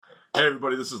Hey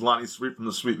everybody, this is Lonnie Sweet from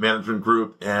the Sweet Management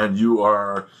Group, and you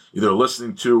are either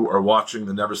listening to or watching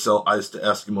the Never Sell Ice to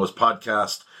Eskimos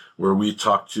podcast, where we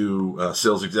talk to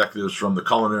sales executives from the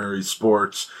culinary,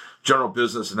 sports, general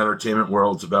business, and entertainment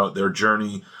worlds about their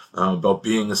journey, about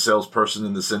being a salesperson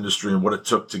in this industry and what it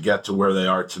took to get to where they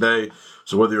are today.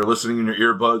 So whether you're listening in your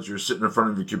earbuds or you're sitting in front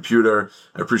of your computer,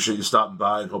 I appreciate you stopping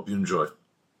by and hope you enjoy.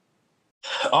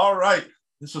 All right.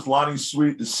 This is Lonnie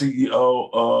Sweet, the CEO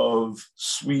of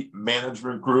Sweet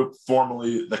Management Group,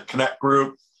 formerly the Connect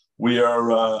Group. We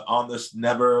are on this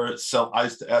Never Sell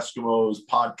Ice to Eskimos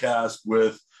podcast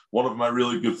with one of my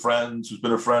really good friends who's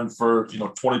been a friend for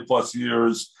 20 plus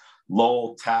years,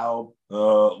 Lowell Taub.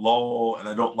 Lowell, and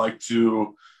I don't like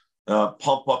to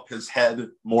pump up his head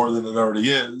more than it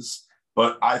already is,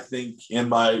 but I think in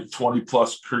my 20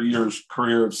 plus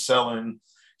career of selling,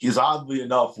 he's oddly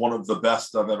enough one of the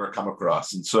best I've ever come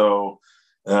across. And so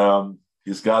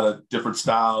he's got a different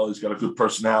style. He's got a good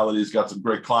personality. He's got some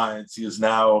great clients. He is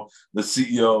now the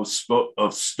CEO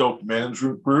of Stoke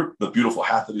Management Group, the beautiful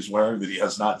hat that he's wearing that he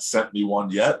has not sent me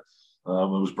one yet. I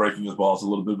was breaking his balls a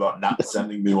little bit about not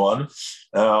sending me one.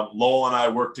 Lowell and I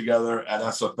worked together at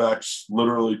SFX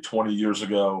literally 20 years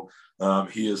ago.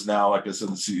 He is now, like I said,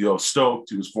 the CEO of Stoke.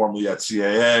 He was formerly at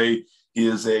CAA. He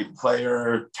is a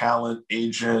player, talent,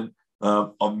 agent,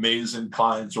 amazing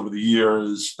clients over the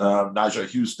years. Nyjah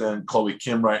Houston, Chloe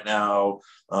Kim right now,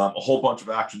 a whole bunch of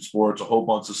action sports, a whole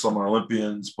bunch of Summer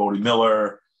Olympians, Bodie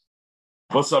Miller.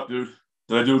 What's up, dude?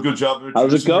 Did I do a good job?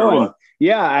 How's it going?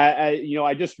 Yeah,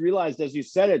 I just realized, as you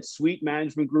said it, Sweet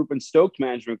Management Group and Stoked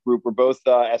Management Group were both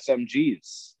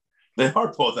SMGs. They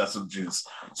are both SMGs.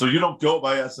 So you don't go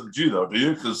by SMG, though, do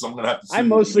you? Because I'm going to have to see. I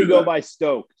mostly go by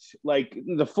Stoked. Like,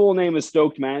 the full name is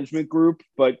Stoked Management Group,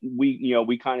 but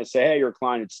we kind of say, hey, your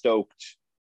client is Stoked.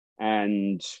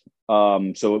 And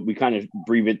so we kind of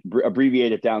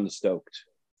abbreviate it down to Stoked.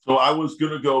 So I was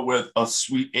going to go with a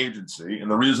Sweet Agency. And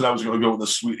the reason I was going to go with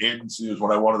a Sweet Agency is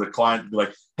when I wanted the client to be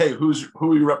like, hey, who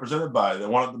are you represented by? They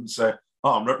wanted them to say,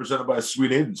 oh, I'm represented by a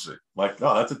Sweet Agency. Like,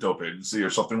 oh, that's a dope agency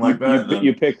or something like that.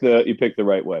 You pick the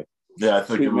right way. Yeah, I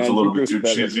think Sweet it was a little bit too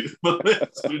cheesy.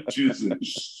 Too cheesy.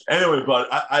 Anyway, bud,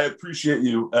 I appreciate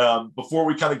you. Before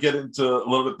we kind of get into a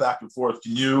little bit back and forth,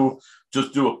 can you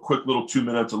just do a quick little 2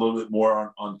 minutes, a little bit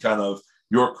more on kind of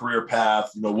your career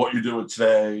path, what you're doing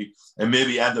today, and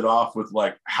maybe end it off with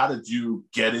like, how did you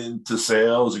get into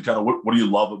sales and kind of what do you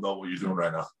love about what you're doing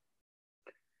right now?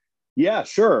 Yeah,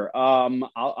 sure.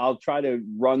 I'll try to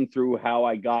run through how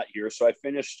I got here. So I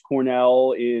finished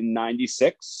Cornell in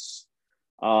 '96.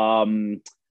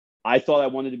 I thought I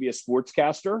wanted to be a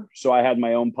sportscaster. So I had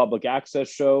my own public access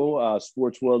show,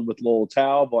 Sports World with Lowell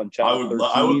Taub on Channel 13.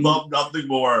 I would love nothing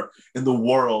more in the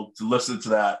world to listen to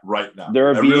that right now. There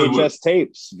are VHS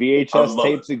tapes. VHS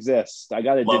tapes exist. I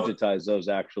got to digitize those,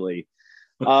 actually.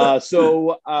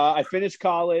 So I finished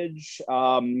college.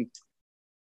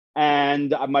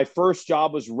 And my first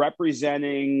job was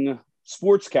representing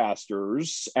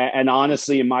sportscasters. And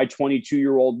honestly, in my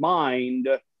 22-year-old mind,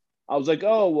 I was like,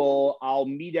 oh, well, I'll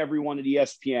meet everyone at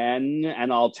ESPN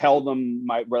and I'll tell them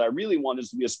what I really want is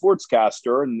to be a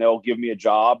sportscaster and they'll give me a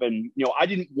job. And,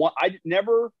 I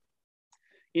never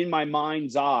in my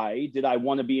mind's eye did I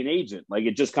want to be an agent. Like,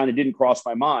 it just kind of didn't cross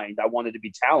my mind. I wanted to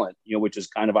be talent, which is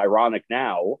kind of ironic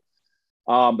now.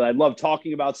 But I love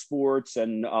talking about sports.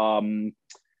 And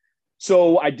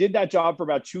so I did that job for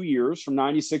about 2 years, from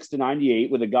 96 to 98,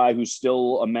 with a guy who's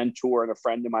still a mentor and a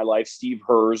friend in my life, Steve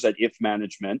Hers at If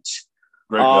Management.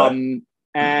 And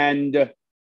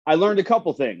I learned a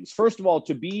couple things. First of all,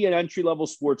 to be an entry-level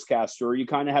sportscaster, you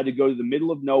kind of had to go to the middle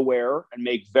of nowhere and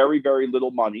make very, very little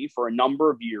money for a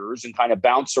number of years and kind of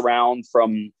bounce around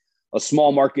from a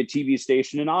small market TV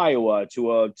station in Iowa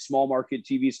to a small market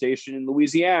TV station in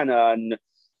Louisiana.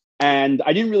 And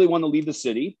I didn't really want to leave the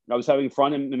city. I was having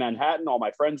fun in Manhattan. All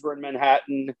my friends were in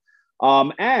Manhattan.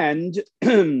 And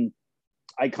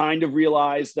I kind of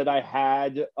realized that I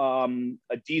had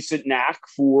a decent knack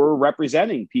for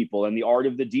representing people and the art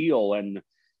of the deal and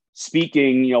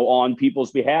speaking, on people's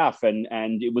behalf.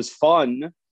 And it was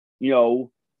fun.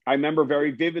 I remember very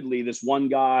vividly this one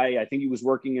guy, I think he was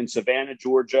working in Savannah,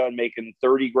 Georgia and making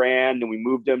 30 grand. And we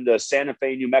moved him to Santa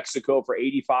Fe, New Mexico for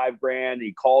 85 grand.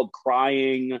 He called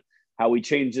crying how he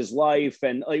changed his life.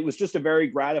 And it was just a very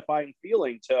gratifying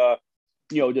feeling to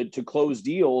close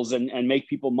deals and make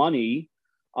people money.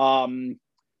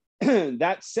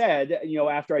 That said,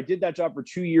 after I did that job for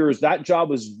 2 years, that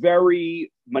job was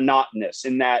very monotonous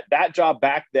in that job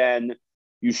back then,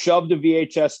 you shoved a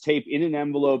VHS tape in an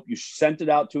envelope, you sent it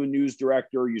out to a news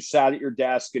director, you sat at your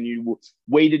desk and you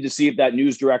waited to see if that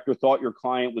news director thought your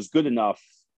client was good enough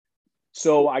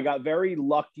So I got very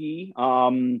lucky.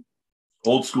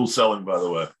 Old school selling, by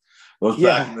the way. Those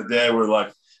back in Yeah. the day were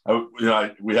like,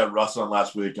 we had Russ on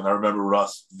last week, and I remember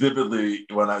Russ vividly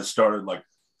when I started, like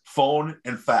phone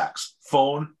and fax,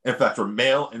 or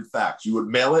mail and fax. You would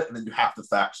mail it, and then you have to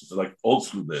fax it. So like old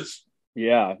school days.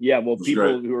 Yeah. Yeah. Well, people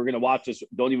Great. who are going to watch this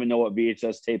don't even know what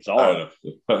VHS tapes I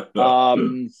are.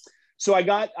 know. So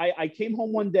I came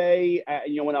home one day,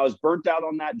 when I was burnt out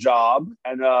on that job,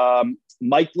 and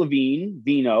Mike Levine,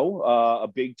 Vino, a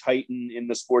big titan in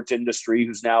the sports industry,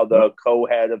 who's now the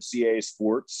co-head of CAA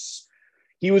Sports.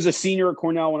 He was a senior at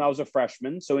Cornell when I was a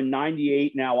freshman. So in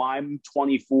 98, now I'm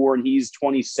 24 and he's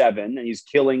 27, and he's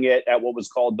killing it at what was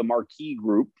called the Marquee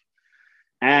Group.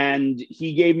 And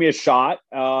he gave me a shot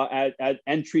at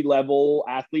entry-level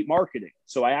athlete marketing.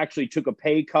 So I actually took a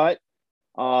pay cut.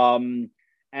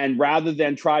 And rather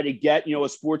than try to get, a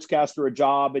sportscaster a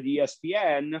job at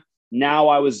ESPN, now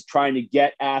I was trying to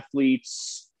get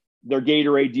athletes their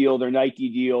Gatorade deal, their Nike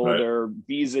deal, Right. their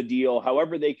Visa deal,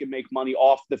 however they can make money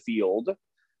off the field.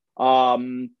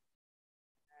 And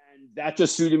that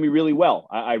just suited me really well.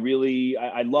 I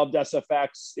loved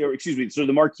SFX, or excuse me. So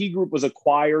the Marquee Group was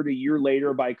acquired a year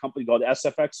later by a company called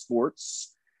SFX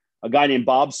Sports. A guy named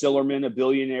Bob Sillerman, a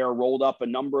billionaire, rolled up a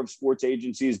number of sports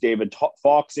agencies: David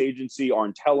Falk's agency,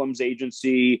 Arn Tellum's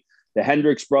agency, the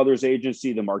Hendricks Brothers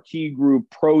agency, the Marquee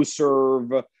Group,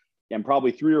 ProServe, and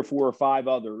probably 3 or 4 or 5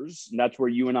 others. And that's where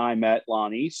you and I met,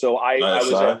 Lonnie. So I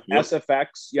was at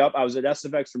SFX. Yep, I was at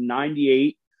SFX from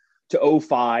 98 to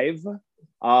 05.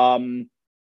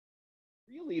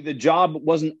 Really, the job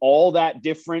wasn't all that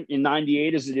different in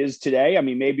 98 as it is today. I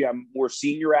mean, maybe I'm more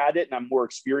senior at it and I'm more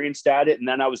experienced at it. And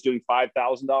then I was doing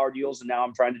 $5,000 deals, and now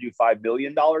I'm trying to do $5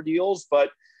 billion deals. But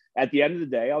at the end of the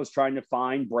day, I was trying to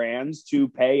find brands to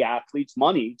pay athletes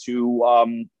money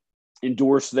to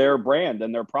endorse their brand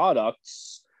and their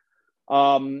products.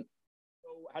 So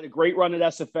had a great run at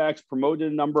SFX,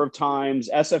 promoted a number of times.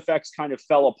 SFX kind of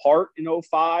fell apart in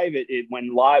 05.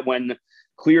 When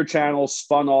Clear Channel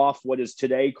spun off what is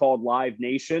today called Live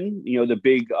Nation, the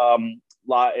big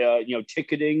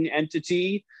ticketing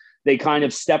entity. They kind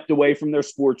of stepped away from their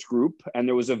sports group, and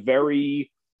there was a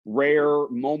very rare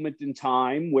moment in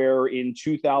time where in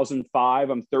 2005,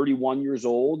 I'm 31 years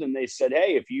old, and they said,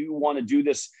 hey, if you want to do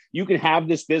this, you can have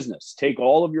this business. Take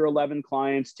all of your 11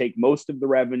 clients, take most of the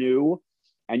revenue,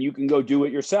 and you can go do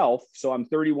it yourself. So I'm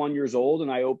 31 years old,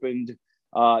 and I opened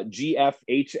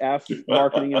GFHF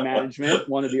Marketing and Management,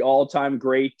 one of the all-time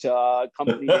great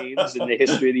company names in the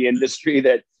history of the industry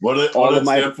that what it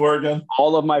stand for again?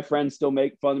 All of my friends still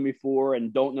make fun of me for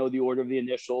and don't know the order of the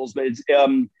initials. But it's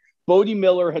Bodie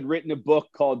Miller had written a book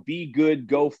called Be Good,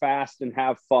 Go Fast, and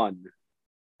Have Fun,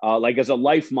 like as a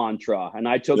life mantra. And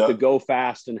I took the Go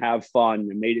Fast and Have Fun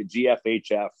and made it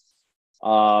GFHF.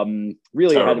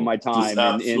 Really terrible. Ahead of my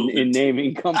time in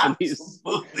naming companies.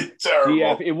 Terrible.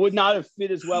 GF, it would not have fit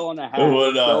as well on a hat.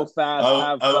 Go fast,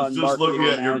 have fun. I was just looking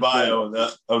at your bio, and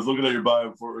I was looking at your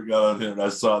bio before we got on here, and I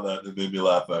saw that, and it made me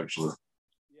laugh, actually.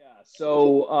 Yeah.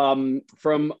 So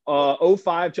from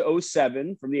 05 to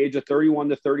 07, from the age of 31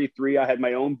 to 33, I had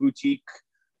my own boutique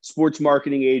sports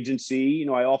marketing agency.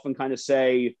 I often kind of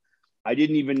say, I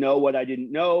didn't even know what I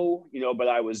didn't know, but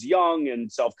I was young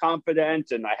and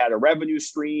self-confident, and I had a revenue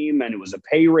stream, and it was a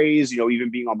pay raise, even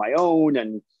being on my own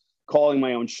and calling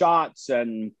my own shots.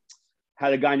 And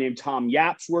had a guy named Tom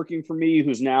Yaps working for me,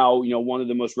 who's now, one of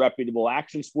the most reputable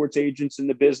action sports agents in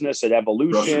the business at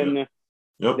Evolution.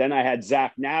 Yep. Then I had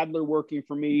Zach Nadler working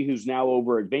for me, who's now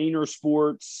over at Vayner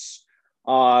Sports,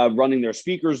 running their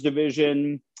speakers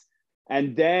division.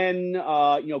 And then,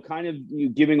 kind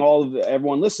of giving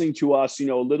everyone listening to us,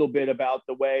 a little bit about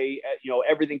the way,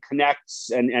 everything connects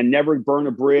and never burn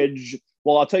a bridge.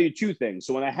 Well, I'll tell you 2 things.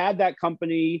 So when I had that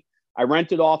company, I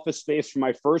rented office space from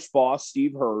my first boss,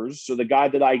 Steve Hers. So the guy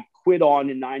that I quit on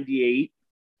in 98,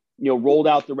 rolled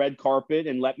out the red carpet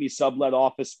and let me sublet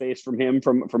office space from him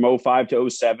from 05 to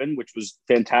 07, which was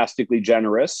fantastically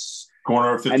generous.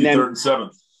 Corner of 53rd and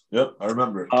 7th. Yep, I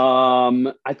remember it.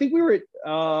 I think we were at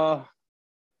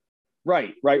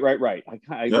right.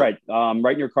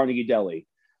 Right near Carnegie Deli.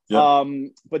 Yep.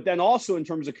 But then also in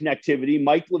terms of connectivity,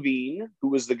 Mike Levine, who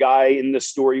was the guy in the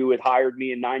story who had hired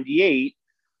me in 98.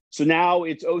 So now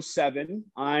it's 07.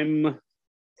 I'm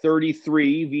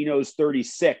 33. Vino's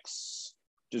 36,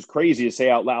 which is crazy to say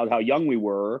out loud how young we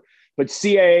were. But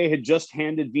CAA had just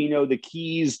handed Vino the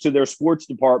keys to their sports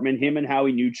department, him and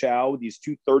Howie Newchow, these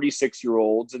 2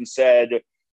 36-year-olds, and said,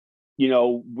 we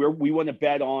want to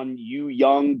bet on you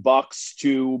young bucks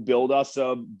to build us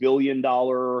a $1 billion,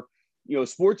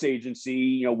 sports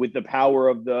agency, with the power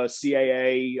of the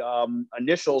CAA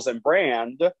initials and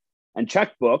brand. and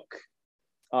checkbook.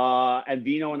 And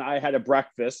Vino and I had a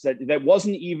breakfast that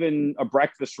wasn't even a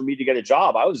breakfast for me to get a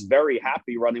job. I was very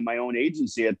happy running my own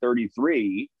agency at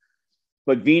 33.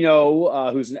 But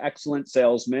Vino, who's an excellent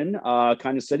salesman,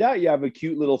 kind of said, "Yeah, you have a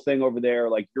cute little thing over there.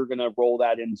 Like you're going to roll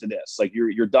that into this. Like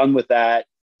you're done with that,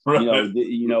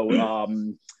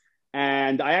 Right.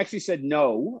 And I actually said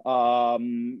no.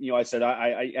 I said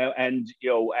and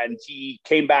he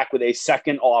came back with a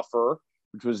second offer,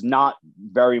 which was not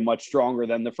very much stronger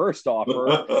than the first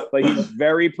offer, but he's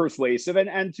very persuasive.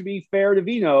 And to be fair to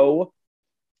Vino,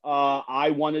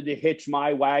 I wanted to hitch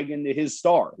my wagon to his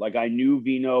star. Like I knew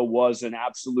Vino was an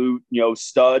absolute,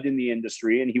 stud in the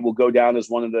industry, and he will go down as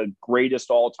one of the greatest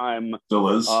all-time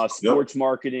sports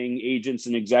marketing agents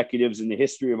and executives in the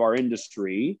history of our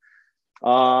industry.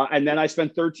 And then I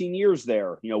spent 13 years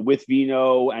there, with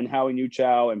Vino and Howie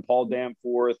Newchow and Paul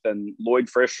Danforth and Lloyd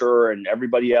Fisher and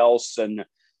everybody else. And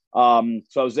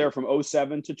so I was there from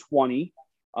 07 to 20.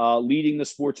 Leading the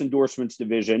sports endorsements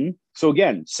division. So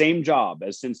again, same job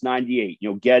as since 98,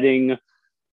 getting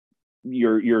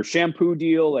your shampoo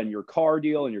deal and your car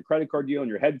deal and your credit card deal and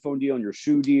your headphone deal and your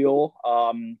shoe deal.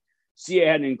 CA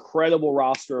had an incredible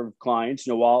roster of clients.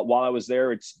 While I was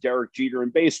there, it's Derek Jeter in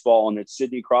baseball, and it's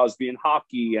Sidney Crosby in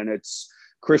hockey, and it's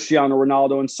Cristiano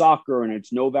Ronaldo in soccer, and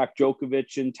it's Novak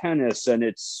Djokovic in tennis.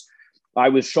 And I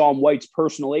was Shaun White's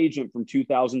personal agent from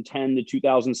 2010 to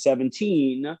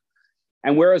 2017.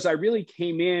 And whereas I really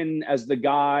came in as the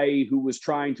guy who was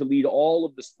trying to lead all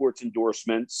of the sports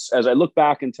endorsements, as I look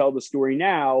back and tell the story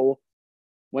now,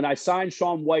 when I signed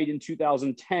Shaun White in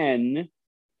 2010,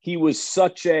 he was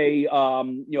such a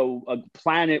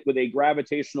planet with a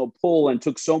gravitational pull and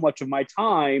took so much of my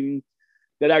time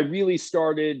that I really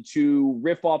started to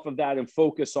riff off of that and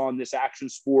focus on this action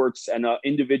sports and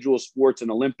individual sports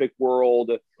and Olympic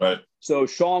world. Right. So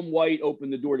Shaun White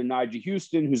opened the door to Nyjah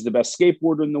Huston, who's the best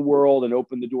skateboarder in the world, and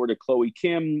opened the door to Chloe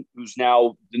Kim, who's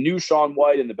now the new Shaun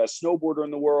White and the best snowboarder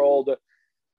in the world.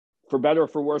 For better or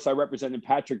for worse, I represented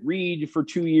Patrick Reed for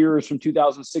 2 years from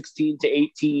 2016 to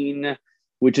 18,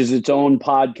 which is its own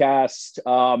podcast.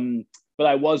 But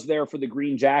I was there for the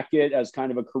green jacket as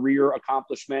kind of a career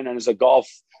accomplishment. And as a golf,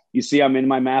 you see, I'm in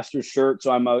my Masters shirt.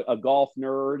 So I'm a golf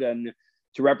nerd. And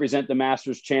to represent the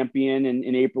Masters champion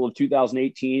in April of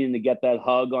 2018 and to get that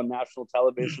hug on national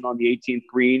television on the 18th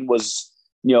green was,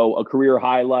 a career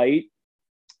highlight.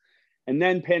 And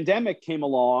then pandemic came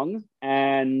along,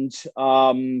 and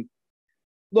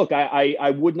look,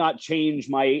 I would not change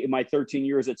my 13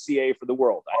 years at CA for the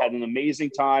world. I had an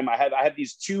amazing time. I had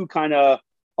these two kind of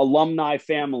alumni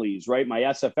families, right? My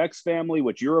SFX family,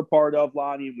 which you're a part of,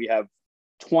 Lonnie. We have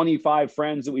 25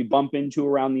 friends that we bump into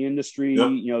around the industry,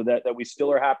 that we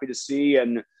still are happy to see.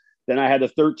 And then I had a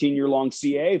 13-year-long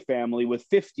CA family with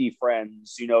 50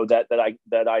 friends,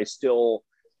 that I still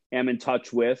am in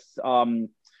touch with. But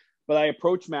I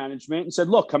approached management and said,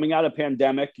 look, coming out of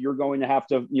pandemic, you're going to have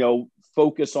to,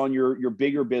 focus on your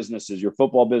bigger businesses, your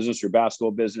football business, your basketball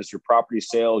business, your property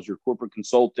sales, your corporate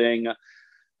consulting.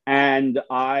 And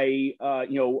I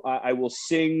will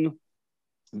sing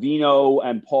Vino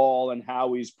and Paul and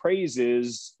Howie's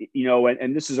praises,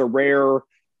 and this is a rare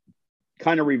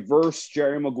kind of reverse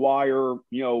Jerry Maguire,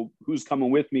 who's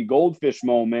coming with me goldfish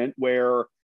moment, where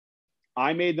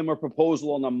I made them a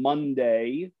proposal on a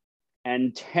Monday,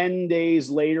 and 11 days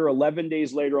later,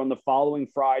 on the following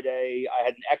Friday, I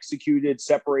had an executed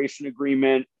separation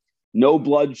agreement, no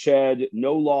bloodshed,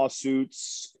 no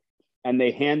lawsuits. And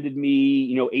they handed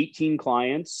me, 18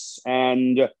 clients,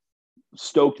 and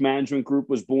Stoked Management Group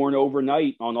was born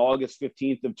overnight on August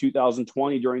 15th of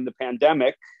 2020 during the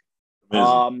pandemic,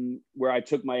 where I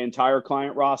took my entire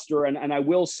client roster. And I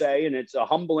will say, and it's a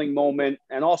humbling moment,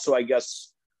 and also, I guess,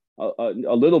 a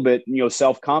little bit,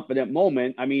 self-confident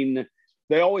moment. I mean,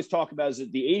 they always talk about, is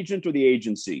it the agent or the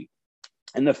agency?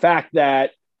 And the fact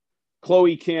that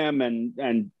Chloe Kim and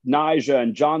Nyjah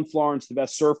and John Florence, the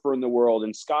best surfer in the world,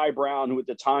 and Sky Brown, who at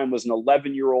the time was an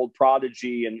 11-year-old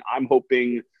prodigy, and I'm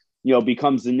hoping,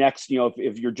 becomes the next,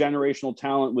 if your generational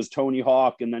talent was Tony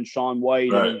Hawk and then Shaun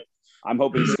White, right. And I'm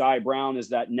hoping Sky Brown is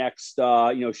that next,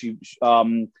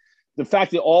 the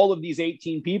fact that all of these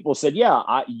 18 people said, yeah,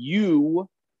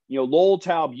 Lowell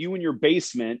Taub, you in your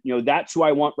basement, that's who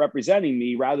I want representing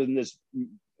me, rather than this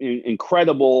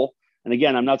incredible. And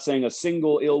again, I'm not saying a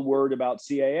single ill word about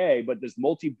CAA, but this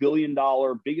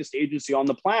multi-billion-dollar biggest agency on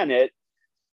the planet.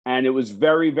 And it was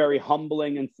very, very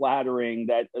humbling and flattering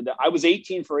that I was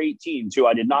 18 for 18 too.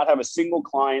 I did not have a single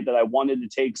client that I wanted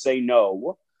to say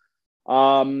no.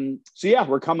 So yeah,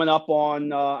 we're coming up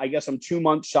on, I guess I'm 2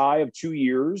 months shy of 2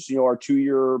 years. Our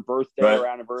 2-year birthday or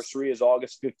anniversary is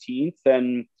August 15th.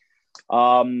 And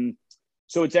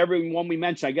So it's everyone we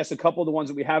mentioned. I guess a couple of the ones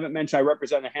that we haven't mentioned, I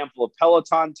represent a handful of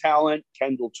Peloton talent,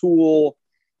 Kendall Toole,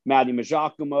 Maddie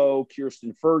Majacomo,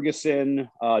 Kirsten Ferguson,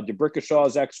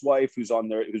 DeBrickashaw's ex-wife, who's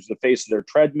the face of their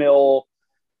treadmill.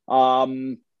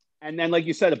 And then, like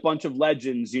you said, a bunch of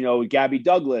legends, Gabby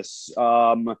Douglas,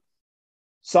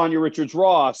 Sonia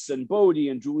Richards-Ross, and Bodie,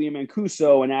 and Julia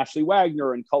Mancuso, and Ashley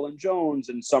Wagner, and Cullen Jones,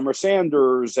 and Summer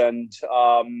Sanders, and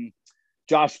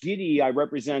Josh Giddey. I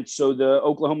represent the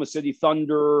Oklahoma City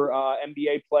Thunder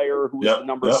NBA player who was the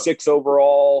number 6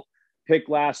 overall pick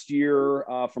last year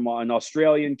from an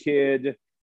Australian kid.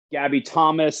 Gabby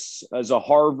Thomas as a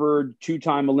Harvard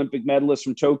 2-time Olympic medalist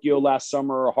from Tokyo last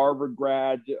summer, a Harvard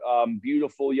grad,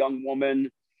 beautiful young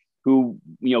woman who,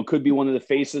 could be one of the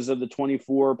faces of the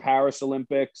 24 Paris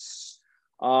Olympics.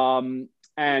 And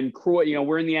Croy,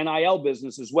 we're in the NIL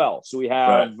business as well. So we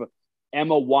have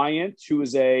Emma Wyant, who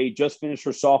just finished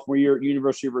her sophomore year at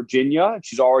University of Virginia.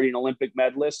 She's already an Olympic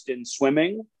medalist in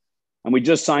swimming. And we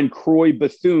just signed Croy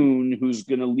Bethune, who's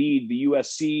going to lead the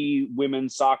USC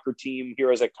women's soccer team here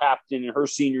as a captain in her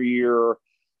senior year,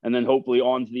 and then hopefully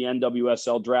on to the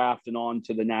NWSL draft and on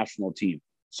to the national team.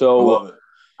 So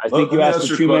I think you asked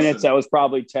for 2 minutes. That was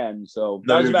probably 10. So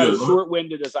that was about as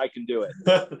short-winded as I can do it.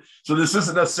 So this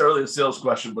isn't necessarily a sales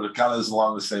question, but it kind of is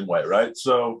along the same way, right?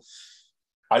 So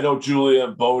I know Julia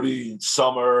and Bodie and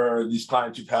Summer and these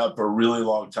clients you've had for a really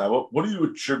long time. What do you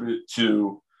attribute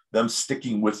to them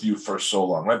sticking with you for so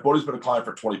long, right? Bodie's been a client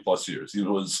for 20 plus years. He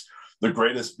was the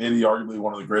greatest, maybe arguably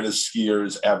one of the greatest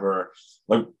skiers ever.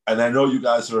 And I know you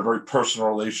guys have a very personal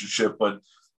relationship, but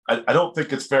I don't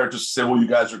think it's fair just to say, well, you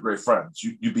guys are great friends.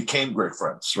 You became great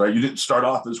friends, right? You didn't start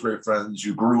off as great friends.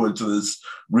 You grew into this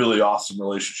really awesome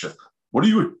relationship. What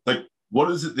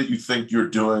is it that you think you're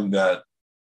doing that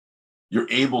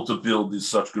you're able to build these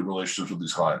such good relationships with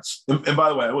these clients? And by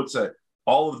the way, I would say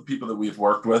all of the people that we've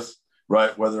worked with,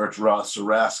 right, whether it's Russ or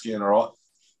Raskin or all,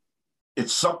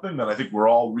 it's something that I think we're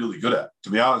all really good at, to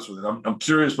be honest with you. I'm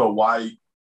curious about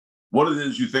what it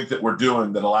is you think that we're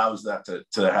doing that allows that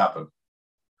to happen.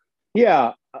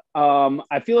 Yeah,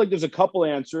 I feel like there's a couple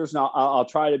answers. Now, I'll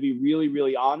try to be really,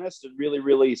 really honest and really,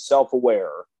 really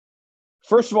self-aware.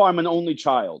 First of all, I'm an only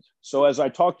child. So as I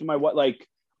talk to my wife,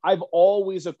 I've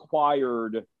always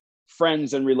acquired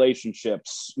friends and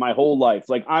relationships my whole life.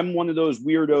 I'm one of those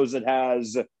weirdos that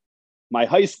has my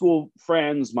high school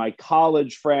friends, my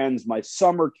college friends, my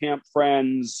summer camp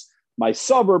friends, my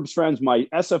suburbs friends, my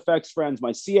SFX friends,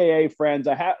 my CAA friends.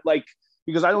 I have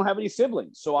because I don't have any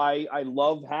siblings. So I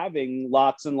love having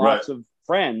lots and lots of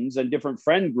friends and different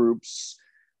friend groups.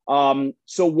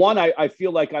 So one, I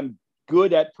feel like I'm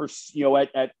good at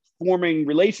forming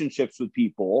relationships with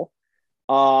people.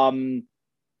 What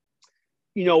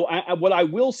I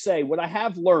will say, what I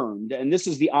have learned, and this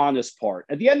is the honest part,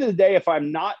 at the end of the day, if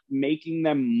I'm not making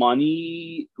them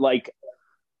money,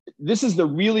 this is the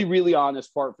really, really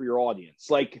honest part for your audience.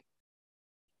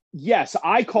 Yes,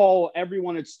 I call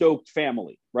everyone at Stoked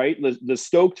family, right? The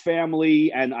Stoked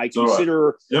family. And I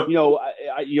consider, for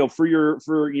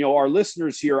our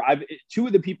listeners here, two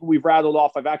of the people we've rattled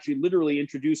off, I've actually literally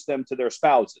introduced them to their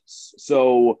spouses.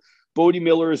 So Bodie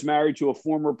Miller is married to a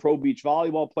former Pro Beach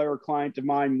volleyball player client of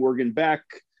mine, Morgan Beck.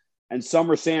 And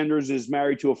Summer Sanders is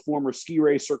married to a former ski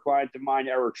racer client of mine,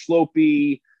 Eric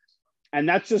Schlopey. And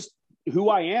that's just who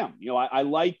I am. I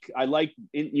like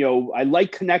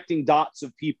connecting dots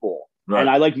of people, and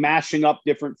I like mashing up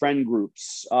different friend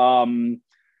groups. But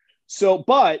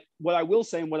what I will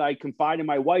say, and what I confide in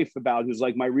my wife about, who's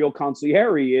my real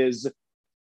consigliere, is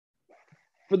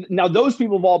now those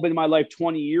people have all been in my life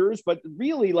 20 years, but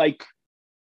really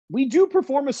we do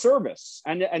perform a service.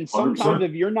 And sometimes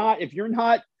 100%. if you're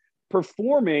not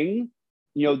performing,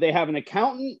 they have an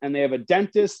accountant and they have a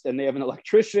dentist and they have an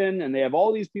electrician and they have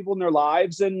all these people in their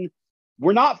lives, and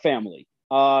we're not family.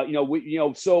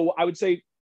 So I would say,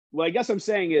 what I guess I'm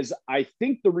saying is, I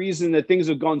think the reason that things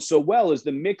have gone so well is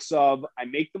the mix of, I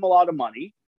make them a lot of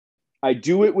money, I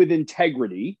do it with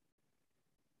integrity,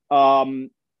 and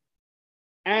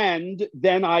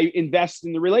then I invest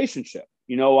in the relationship.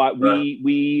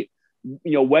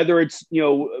 Whether it's,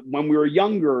 when we were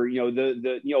younger,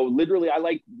 literally I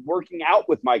like working out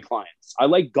with my clients. I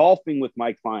like golfing with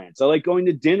my clients. I like going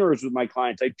to dinners with my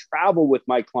clients. I travel with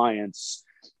my clients.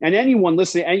 And anyone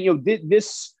listening, and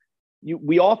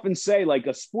we often say,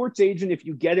 a sports agent, if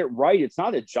you get it right, it's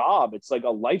not a job. It's like a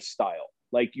lifestyle.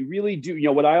 You really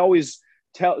do. What I always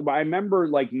tell, I remember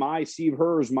my Steve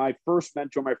Hers, my first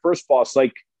mentor, my first boss,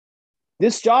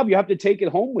 this job, you have to take it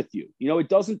home with you. It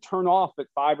doesn't turn off at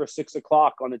 5 or 6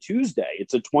 o'clock on a Tuesday.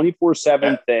 It's a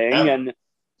 24/7 thing. And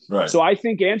so I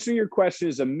think answering your question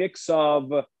is a mix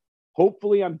of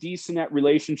Hopefully I'm decent at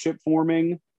relationship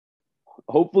forming.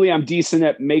 Hopefully I'm decent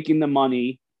at making the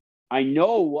money. I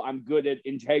know I'm good at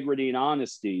integrity and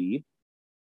honesty.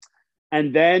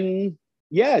 And then,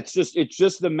 yeah, it's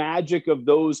just the magic of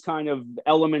those kind of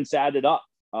elements added up.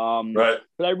 Right.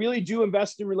 But I really do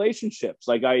invest in relationships.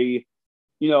 Like I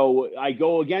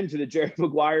go again to the Jerry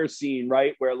Maguire scene,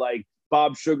 right? Where like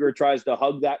Bob Sugar tries to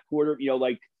hug that quarter,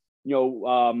 the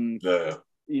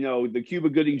Cuba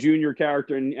Gooding Jr.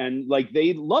 character and like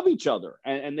they love each other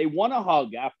and they want to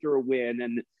hug after a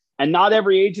win. And not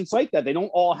every agent's like that. They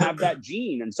don't all have that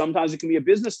gene. And sometimes it can be a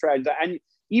business strategy. And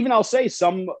even I'll say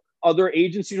some other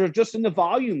agencies are just in the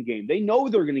volume game. They know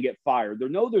they're going to get fired. They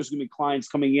know there's going to be clients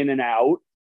coming in and out.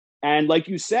 And like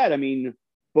you said, I mean,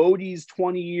 Bodie's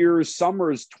 20 years,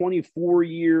 Summers 24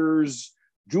 years,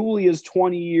 Julia's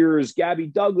 20 years, Gabby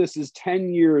Douglas is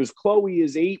 10 years, Chloe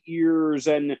is 8 years.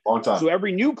 And long time. So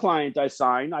every new client I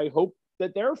sign, I hope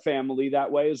that their family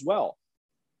that way as well.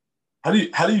 How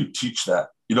do you teach that?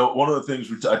 You know, one of the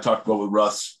things I talked about with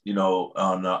Russ, you know,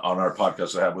 on our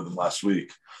podcast I had with him last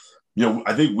week, you know,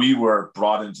 I think we were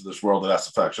brought into this world of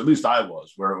SFX, at least I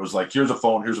was, where it was like, here's a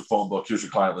phone book, here's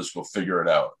your client list, go figure it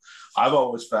out. I've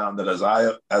always found that as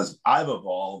I've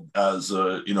evolved as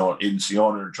a, you know, an agency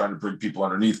owner, trying to bring people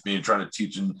underneath me and trying to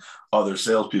teach other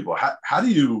salespeople, how do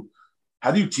you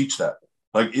teach that?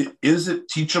 Like, is it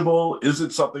teachable? Is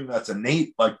it something that's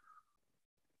innate? Like,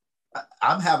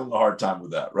 I'm having a hard time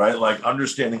with that, right? Like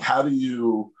understanding how do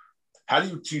you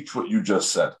teach what you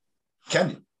just said? Can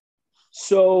you?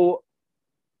 So,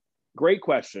 great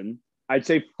question. I'd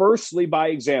say firstly by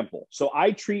example. So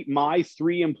I treat my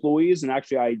 3 employees, and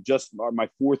actually my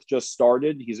 4th just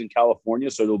started. He's in California,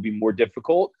 so it'll be more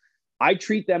difficult. I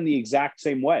treat them the exact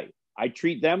same way. I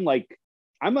treat them like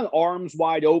I'm an arms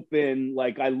wide open,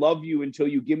 like I love you until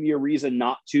you give me a reason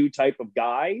not to type of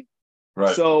guy.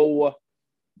 Right. So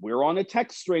we're on a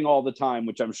text string all the time,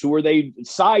 which I'm sure they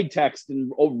side text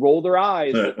and roll their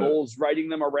eyes. But Lowell's writing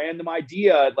them a random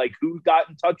idea, like who got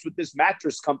in touch with this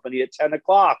mattress company at 10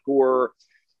 o'clock or,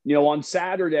 you know, on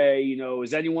Saturday, you know,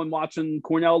 is anyone watching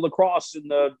Cornell lacrosse in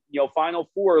the, you know, Final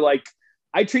Four? Like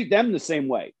I treat them the same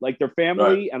way, like they're family,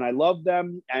 right. And I love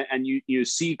them. And you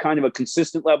see kind of a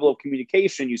consistent level of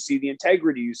communication. You see the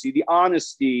integrity, you see the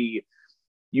honesty,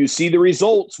 you see the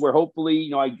results where hopefully,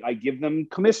 you know, I give them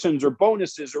commissions or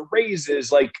bonuses or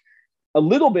raises, like a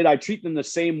little bit, I treat them the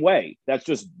same way. That's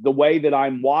just the way that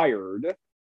I'm wired.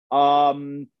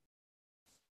 And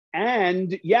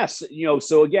yes, you know,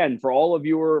 so again, for all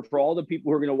the people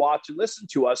who are going to watch and listen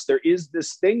to us, there is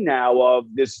this thing now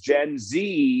of this Gen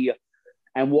Z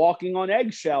and walking on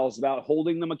eggshells about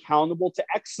holding them accountable to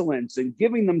excellence and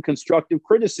giving them constructive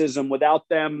criticism without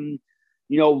them,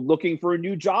 you know, looking for a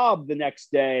new job the next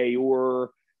day.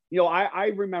 Or, you know, I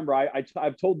remember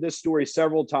I've told this story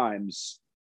several times.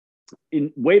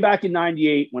 Way back in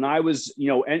 98 when I was, you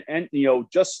know, and you know,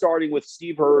 just starting with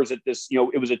Steve Hers at this, you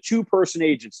know, it was a 2-person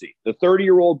agency, the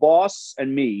 30-year-old boss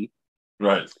and me.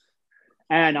 Right.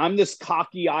 And I'm this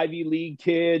cocky Ivy League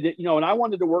kid, you know, and I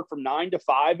wanted to work from 9 to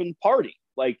 5 and party.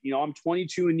 Like, you know, I'm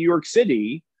 22 in New York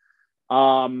City.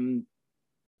 And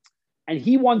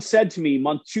he once said to me,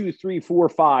 month 2, 3, 4,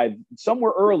 5,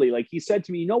 somewhere early, like he said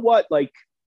to me, you know what, like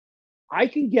I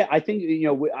can get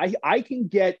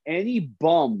any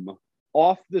bum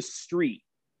off the street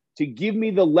to give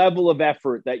me the level of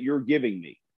effort that you're giving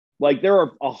me. Like there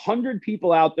are 100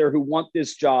 people out there who want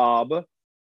this job.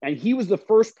 And he was the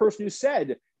first person who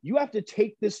said, you have to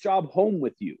take this job home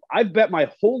with you. I've bet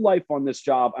my whole life on this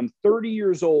job. I'm 30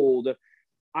 years old.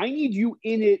 I need you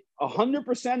in it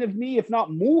 100% of me, if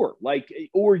not more, like,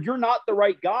 or you're not the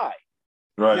right guy.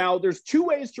 Right. Now, there's 2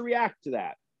 ways to react to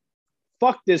that.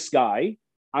 Fuck this guy.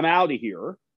 I'm out of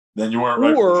here. Then you weren't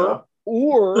right for the job.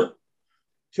 Or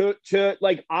to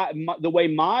like, the way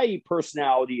my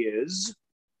personality is,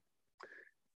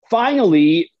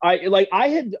 finally, I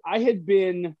had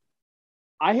been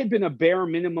a bare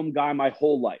minimum guy my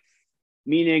whole life.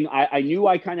 Meaning I knew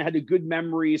I kind of had a good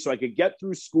memory so I could get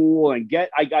through school and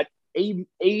I got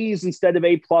A's instead of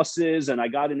A pluses, and I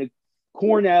got into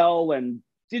Cornell and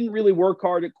didn't really work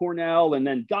hard at Cornell, and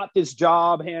then got this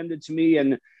job handed to me.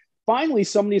 And finally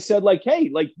somebody said like,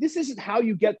 hey, like this isn't how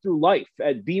you get through life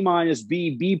at B minus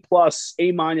B, B plus,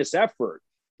 A minus effort.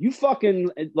 You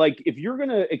fucking like, if you're going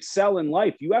to excel in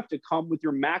life, you have to come with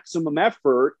your maximum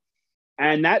effort.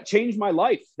 And that changed my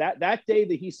life. That day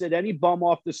that he said any bum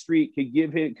off the street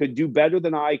could do better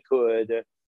than I could.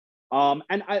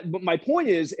 But my point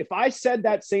is, if I said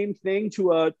that same thing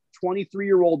to a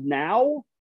 23-year-old now,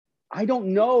 I don't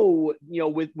know, you know,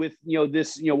 with you know,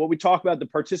 this, you know, what we talk about, the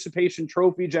participation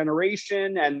trophy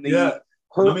generation and the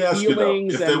Let hurt me ask you though,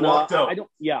 feelings. if they And walked out, I don't,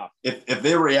 yeah. if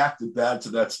they reacted bad to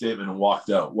that statement and walked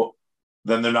out, well,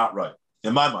 then they're not right.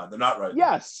 In my mind, they're not right.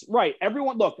 Yes, right.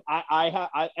 Everyone, look,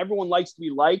 everyone likes to be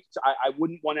liked. I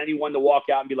wouldn't want anyone to walk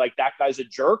out and be like, that guy's a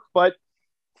jerk. But,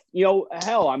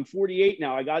 hell, I'm 48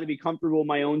 now. I got to be comfortable in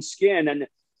my own skin. And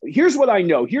here's what I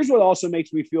know. Here's what also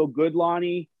makes me feel good,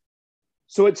 Lonnie.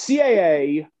 So at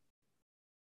CAA,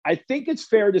 I think it's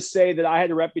fair to say that I had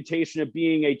a reputation of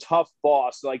being a tough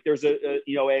boss. Like there's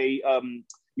you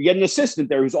get an assistant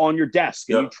there who's on your desk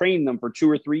and you train them for 2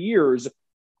 or 3 years.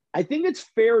 I think it's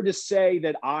fair to say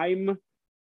that I'm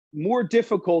more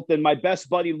difficult than my best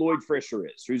buddy Lloyd Fisher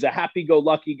is, who's a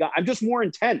happy-go-lucky guy. I'm just more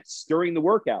intense during the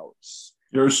workouts.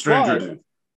 You're a stranger, dude.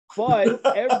 But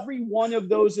every one of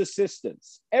those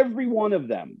assistants, every one of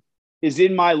them is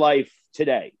in my life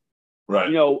today.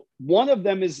 Right. One of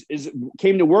them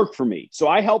came to work for me. So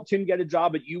I helped him get a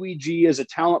job at UEG as a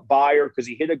talent buyer because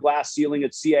he hit a glass ceiling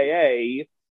at CAA.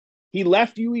 He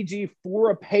left UEG for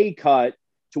a pay cut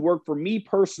to work for me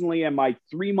personally and my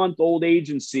 3-month-old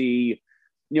agency,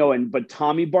 but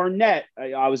Tommy Barnett,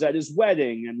 I was at his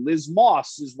wedding, and Liz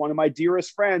Moss is one of my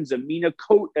dearest friends, and Mina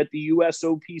Coate at the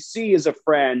USOPC is a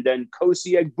friend, and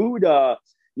Kosi Egbuda,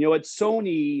 at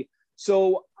Sony.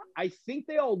 So I think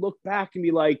they all look back and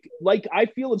be like I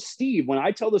feel of Steve. When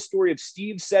I tell the story of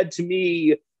Steve said to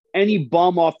me, any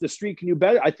bum off the street can do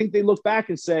better, I think they look back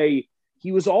and say,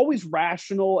 he was always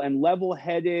rational and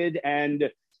level-headed,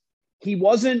 and he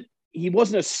wasn't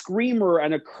a screamer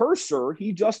and a cursor.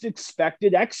 He just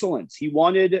expected excellence. He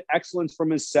wanted excellence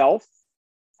from himself,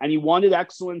 and he wanted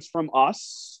excellence from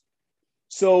us.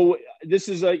 So this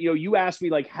is you asked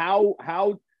me like, how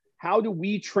do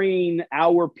we train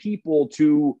our people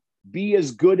to be as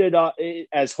good at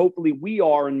as hopefully we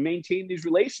are and maintain these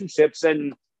relationships?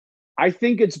 And I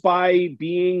think it's by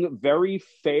being very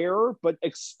fair, but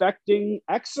expecting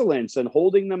excellence and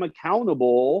holding them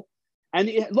accountable. And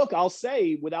look, I'll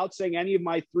say, without saying any of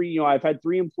my 3, I've had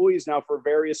 3 employees now for a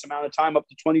various amount of time, up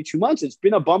to 22 months. It's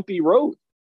been a bumpy road.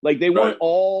 Like they weren't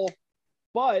all,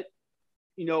 but,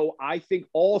 I think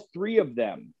all 3 of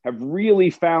them have really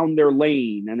found their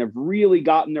lane and have really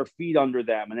gotten their feet under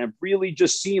them and have really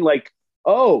just seen like,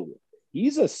 oh,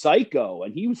 he's a psycho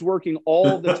and he was working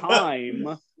all the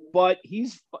time, but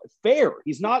he's fair.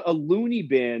 He's not a loony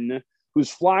bin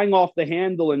who's flying off the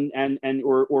handle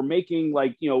or making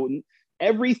like,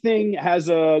 everything has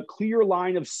a clear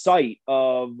line of sight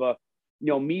of,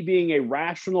 me being a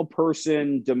rational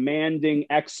person demanding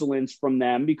excellence from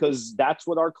them, because that's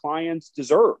what our clients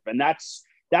deserve. And that's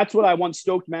what I want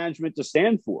Stoked Management to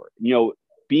stand for,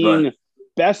 being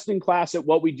best in class at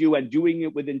what we do and doing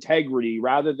it with integrity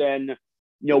rather than,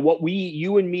 what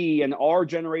you and me and our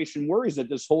generation worries that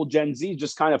this whole Gen Z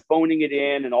just kind of phoning it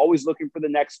in and always looking for the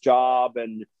next job.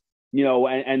 And,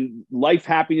 and life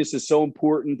happiness is so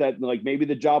important that like maybe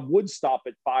the job would stop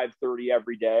at 5:30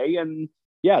 every day. And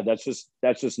yeah, that's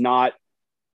just not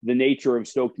the nature of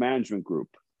Stoked Management Group.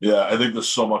 Yeah, I think there's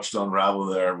so much to unravel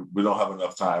there. We don't have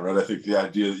enough time, right? I think the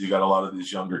idea that you got a lot of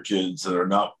these younger kids that are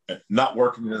not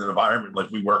working in an environment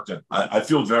like we worked in. I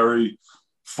feel very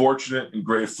fortunate and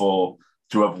grateful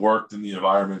to have worked in the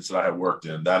environments that I have worked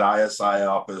in. That ISI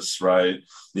office, right?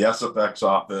 The SFX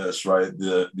office, right?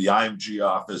 The IMG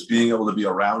office, being able to be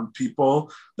around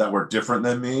people that were different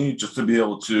than me, just to be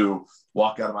able to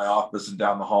walk out of my office and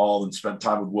down the hall and spend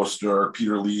time with Worcester or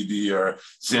Peter Levy or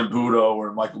Sam Budo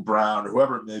or Michael Brown or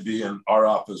whoever it may be in our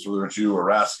office, whether it's you or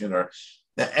Raskin or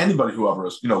anybody, whoever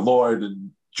is, Lloyd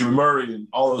and Jimmy Murray and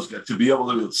all those guys, to be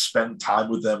able to spend time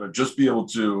with them and just be able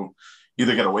to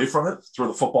either get away from it, throw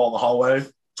the football in the hallway,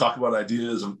 talk about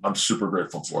ideas. I'm super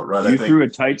grateful for it, right? You threw a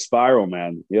tight spiral,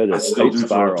 man. Yeah, I still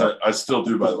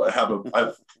do, by the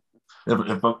way.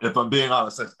 If I'm being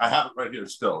honest, I have it right here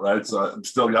still, right? So I'm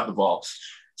still got the ball.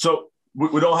 So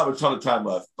we don't have a ton of time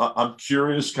left. I'm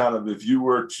curious kind of if you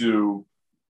were to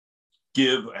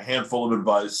give a handful of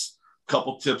advice, a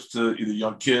couple tips to either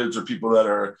young kids or people that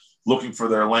are looking for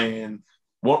their lane.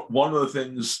 One of the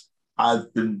things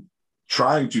I've been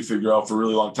trying to figure out for a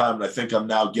really long time, and I think I'm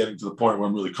now getting to the point where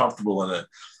I'm really comfortable in it.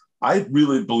 I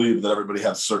really believe that everybody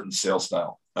has a certain sales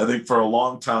style. I think for a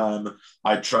long time,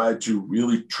 I tried to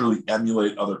really, truly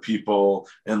emulate other people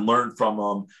and learn from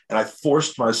them. And I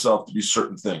forced myself to be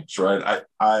certain things, right?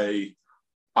 I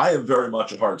am very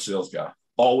much a hard sales guy.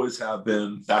 Always have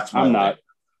been. That's my I'm not.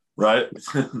 Right?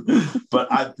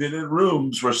 But I've been in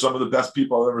rooms where some of the best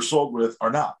people I've ever sold with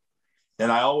are not.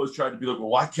 And I always tried to be like, well,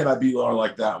 why can't I be more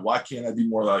like that? Why can't I be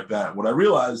more like that? And what I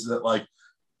realized is that like,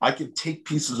 I can take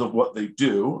pieces of what they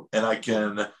do and I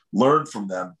can learn from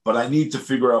them, but I need to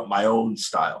figure out my own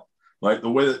style. like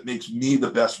the way that makes me the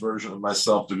best version of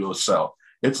myself to go sell.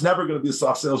 It's never going to be a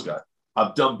soft sales guy.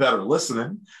 I've done better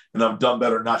listening, and I've done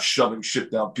better not shoving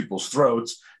shit down people's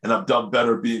throats, and I've done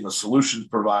better being a solutions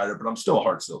provider, but I'm still a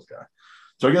hard sales guy.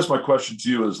 So I guess my question to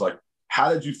you is like,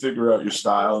 how did you figure out your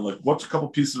style? And like, what's a couple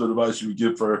pieces of advice you would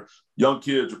give for young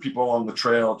kids or people along the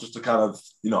trail just to kind of,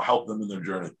 help them in their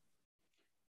journey?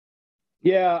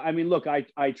 Yeah, I mean, look,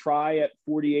 I try at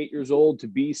 48 years old to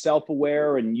be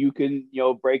self-aware, and you can,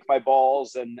 break my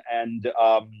balls and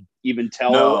even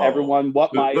tell everyone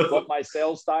what my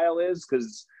sales style is.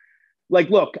 Because, like,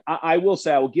 look, I will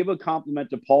say, I will give a compliment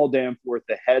to Paul Danforth,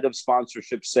 the head of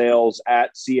sponsorship sales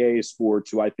at CAA Sports,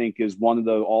 who I think is one of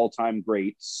the all-time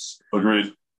greats.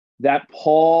 Agreed. That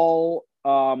Paul,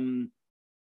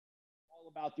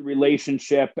 about the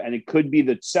relationship, and it could be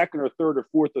the second or third or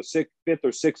fourth or fifth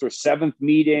or sixth or seventh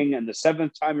meeting, and the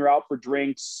seventh time you're out for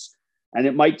drinks, and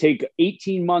it might take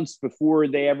 18 months before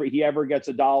he ever gets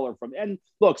a dollar from. And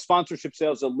look, sponsorship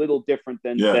sales is a little different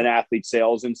than athlete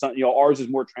sales, and some, ours is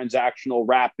more transactional,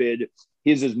 rapid.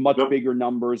 His is much bigger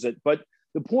numbers. But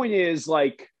the point is,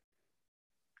 like,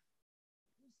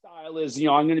 style is,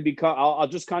 I'm going to become. I'll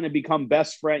just kind of become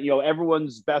best friend,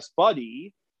 everyone's best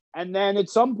buddy. And then at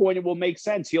some point it will make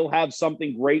sense. He'll have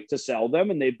something great to sell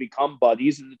them, and they've become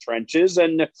buddies in the trenches,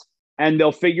 and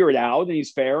they'll figure it out. And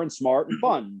he's fair and smart and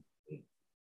fun. I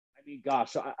mean,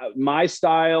 gosh, my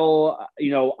style,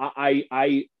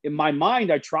 I in my mind,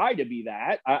 I try to be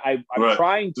that. I'm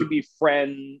trying to be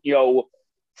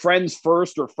friends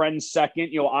first or friends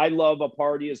second. I love a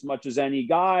party as much as any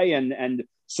guy, and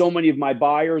so many of my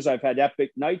buyers I've had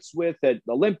epic nights with at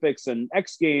Olympics and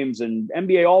X Games and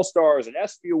NBA All-Stars and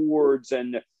ESPY Awards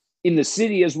and in the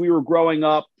city as we were growing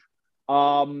up.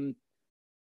 I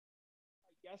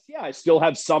guess, I still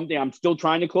have something. I'm still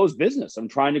trying to close business. I'm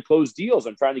trying to close deals.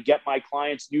 I'm trying to get my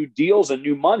clients new deals and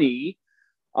new money.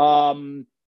 I don't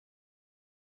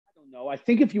know. I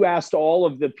think if you asked all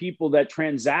of the people that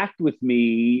transact with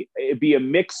me, it'd be a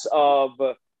mix of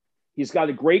he's got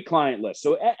a great client list.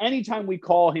 So anytime we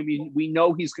call him, we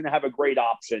know he's going to have a great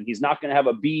option. He's not going to have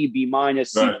a B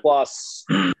minus, C plus.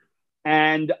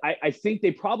 And I think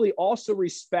they probably also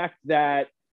respect that.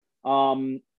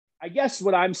 I guess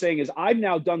what I'm saying is I've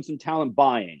now done some talent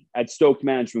buying at Stoke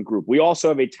Management Group. We also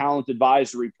have a talent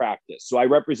advisory practice. So I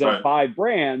represent 5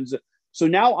 brands. So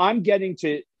now I'm getting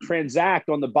to transact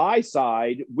on the buy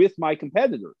side with my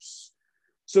competitors.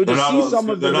 So to see some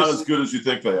of them, they're not as good as you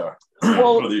think they are.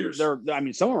 Well, some of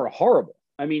them are horrible.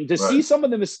 I mean, to see some of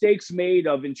the mistakes made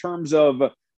in terms of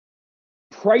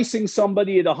pricing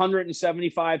somebody at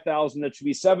 $175,000 that should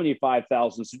be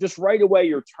 $75,000. So just right away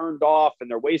you're turned off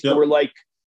and they're wasting.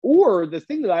 Or the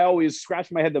thing that I always scratch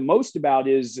my head the most about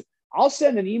is I'll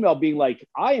send an email being like,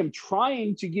 I am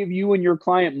trying to give you and your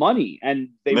client money, and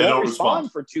they won't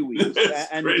respond for 2 weeks.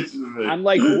 And I'm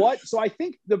like, what? So I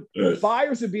think the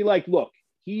buyers would be like, look,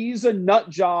 he's a nut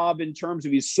job in terms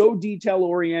of he's so detail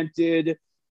oriented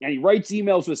and he writes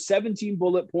emails with 17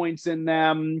 bullet points in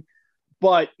them,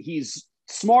 but he's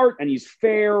smart and he's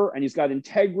fair and he's got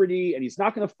integrity and he's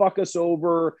not going to fuck us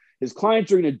over. His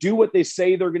clients are going to do what they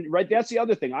say they're going to, right? That's the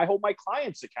other thing. I hold my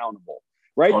clients accountable,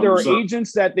 right? 100%. There are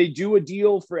agents that they do a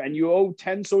deal for, and you owe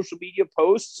 10 social media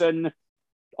posts, and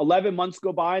 11 months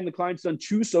go by and the client's done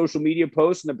 2 social media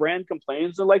posts and the brand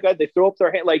complains. They're like, they throw up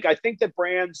their hand. Like, I think that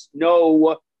brands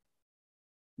know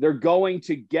they're going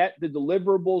to get the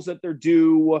deliverables that they're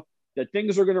due, that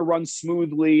things are going to run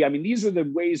smoothly. I mean, these are the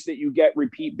ways that you get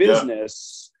repeat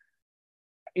business.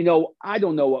 I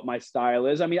don't know what my style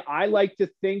is. I mean, I like to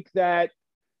think that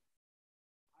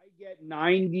I get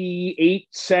 98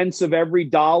 cents of every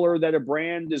dollar that a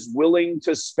brand is willing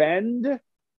to spend.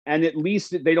 And at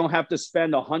least they don't have to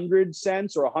spend 100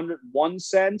 cents or 101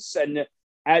 cents. And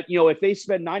if they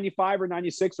spend 95 or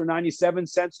 96 or 97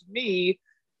 cents with me,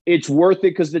 it's worth it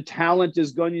because the talent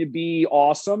is going to be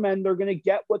awesome and they're going to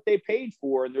get what they paid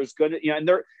for. And there's going to, and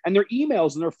their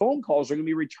emails and their phone calls are going to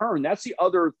be returned. That's the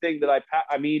other thing that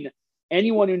I mean,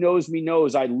 anyone who knows me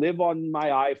knows I live on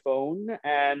my iPhone,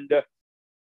 and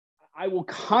I will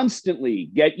constantly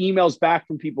get emails back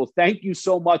from people. Thank you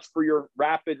so much for your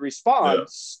rapid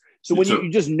response. Yeah. So when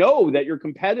you just know that your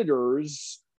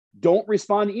competitors don't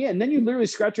respond and then you literally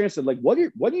scratch your head and say, like, what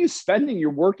are you spending your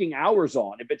working hours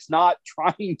on if it's not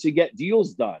trying to get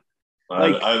deals done?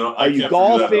 Like, are you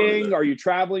golfing? Are you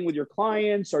traveling with your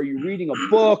clients? Are you reading a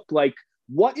book? Like,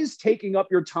 what is taking up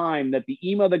your time that the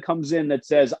email that comes in that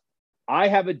says, I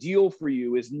have a deal for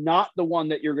you, is not the one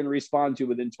that you're going to respond to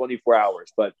within 24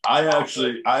 hours. But I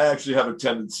actually have a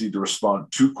tendency to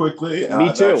respond too quickly. And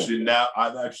me too.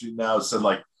 I've actually now said,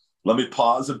 like, let me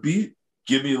pause a beat.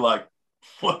 Give me like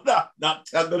Well, not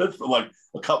 10 minutes, but like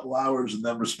a couple hours and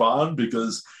then respond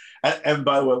because, and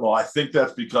by the way, well, I think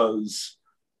that's because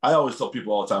I always tell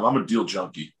people all the time, I'm a deal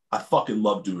junkie. I fucking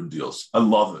love doing deals. I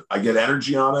love it. I get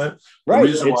energy on it. Right. The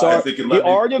reason why I think the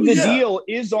art of the deal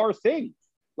is our thing.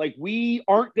 Like, we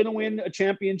aren't going to win a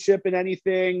championship in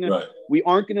anything. Right. We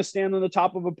aren't going to stand on the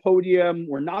top of a podium.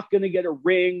 We're not going to get a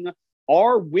ring.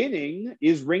 Our winning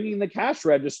is ringing the cash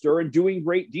register and doing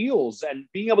great deals and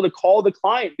being able to call the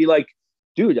client and be like,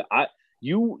 dude, I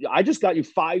just got you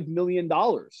 $5 million,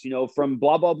 from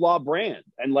blah, blah, blah brand,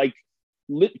 and like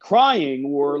crying,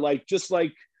 or like, just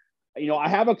like, I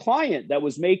have a client that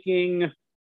was making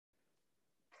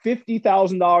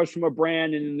 $50,000 from a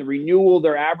brand, and in the renewal,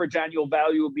 their average annual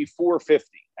value will be $450,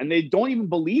 and they don't even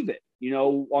believe it,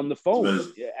 on the phone.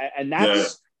 And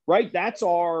that's right. That's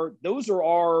how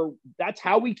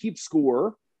we keep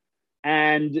score.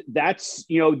 And that's,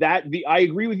 I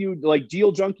agree with you. Like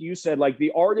Deal Junkie, you said, like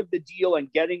the art of the deal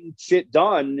and getting shit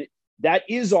done. That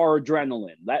is our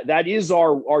adrenaline. That is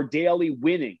our daily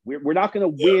winning. We're not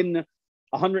going to win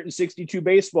 162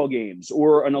 baseball games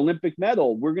or an Olympic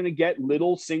medal. We're going to get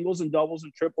little singles and doubles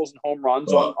and triples and home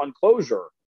runs on closure.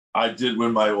 I did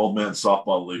win my old man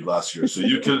softball league last year, so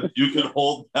you can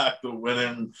hold back the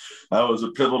winning. That was a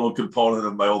pivotal component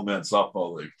of my old man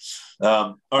softball league.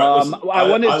 All right, listen, I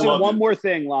wanted to one more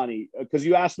thing, Lonnie, because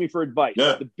you asked me for advice.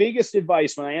 Yeah. The biggest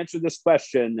advice when I answer this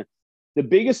question, when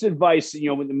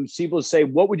people say,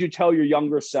 "What would you tell your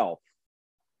younger self?"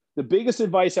 The biggest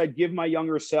advice I'd give my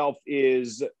younger self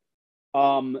is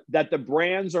that the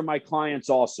brands are my clients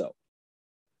also.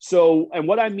 So, and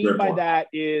what I mean by that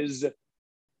is,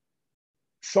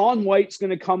 Shaun White's going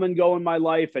to come and go in my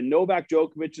life, and Novak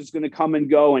Djokovic is going to come and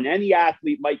go, and any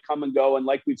athlete might come and go. And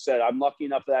like we've said, I'm lucky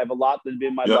enough that I have a lot that have been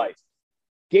in my life.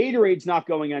 Gatorade's not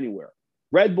going anywhere.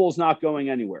 Red Bull's not going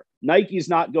anywhere. Nike's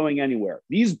not going anywhere.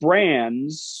 These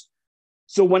brands.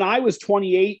 So when I was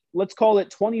 28, let's call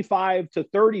it 25 to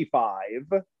 35,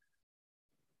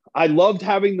 I loved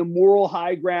having the moral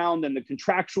high ground and the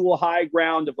contractual high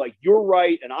ground of like, you're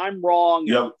right and I'm wrong.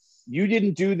 Yep. You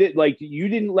didn't do that. Like, you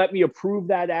didn't let me approve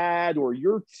that ad, or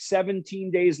you're 17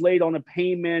 days late on a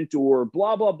payment, or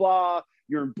blah, blah, blah.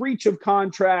 You're in breach of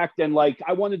contract. And like,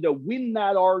 I wanted to win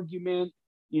that argument,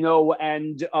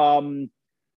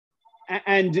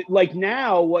 and like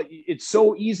now it's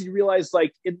so easy to realize,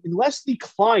 like, unless the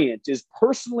client is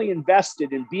personally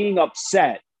invested in being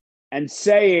upset and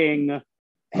saying,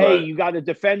 hey, you got to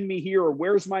defend me here, or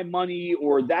where's my money,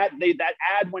 or that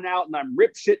ad went out and I'm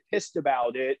rip shit pissed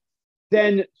about it,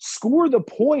 then score the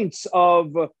points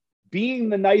of being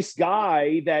the nice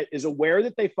guy that is aware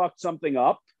that they fucked something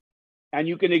up, and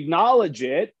you can acknowledge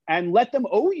it and let them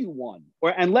owe you one,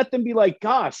 and let them be like,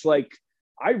 gosh, like,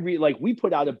 we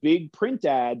put out a big print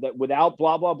ad that without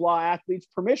blah, blah, blah athlete's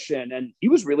permission, and he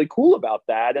was really cool about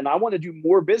that, and I want to do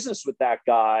more business with that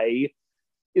guy,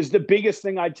 is the biggest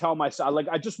thing I'd tell myself. Like,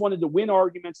 I just wanted to win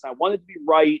arguments, and I wanted to be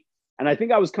right. And I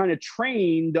think I was kind of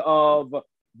trained of,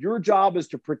 your job is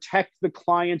to protect the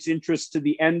client's interests to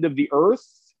the end of the earth.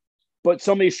 But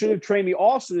somebody should have trained me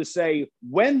also to say,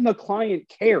 when the client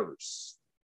cares,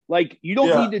 like, you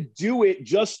don't need to do it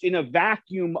just in a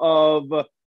vacuum of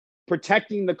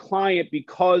protecting the client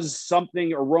because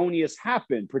something erroneous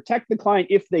happened. Protect the client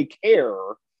if they care.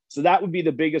 So that would be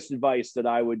the biggest advice that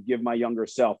I would give my younger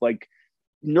self. Like,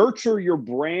 nurture your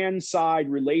brand side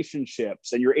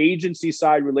relationships and your agency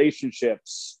side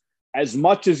relationships as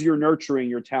much as you're nurturing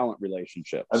your talent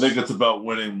relationships. I think it's about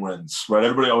winning wins, right?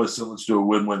 Everybody always says, let's do a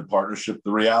win-win partnership.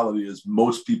 The reality is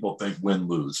most people think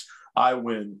win-lose. I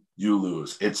win, you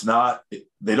lose. It's not,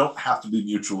 they don't have to be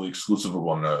mutually exclusive of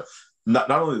one another.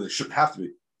 Not only they shouldn't have to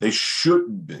be, they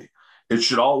shouldn't be. It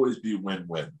should always be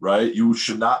win-win, right? You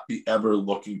should not be ever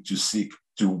looking to seek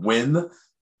to win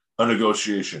a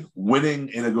negotiation.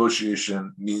 Winning a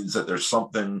negotiation means that there's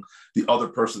something the other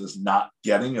person is not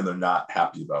getting and they're not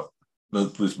happy about.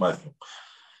 At least my thing.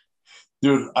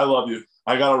 Dude, I love you.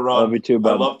 I got to run. Love you too,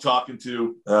 bud. I love talking to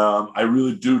you. I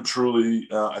really do truly.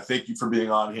 I thank you for being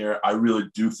on here. I really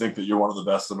do think that you're one of the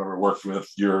best I've ever worked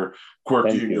with. You're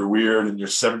quirky and you're weird, and your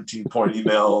 17-point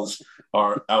emails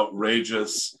are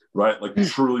outrageous, right? Like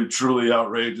truly, truly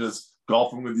outrageous.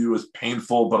 Golfing with you is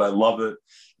painful, but I love it.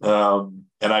 And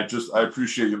I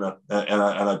appreciate you, man. And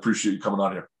I appreciate you coming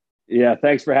on here. Yeah.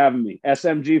 Thanks for having me.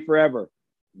 SMG forever.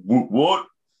 What?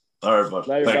 All right, bud.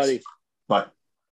 Later, Thanks. buddy. Bye.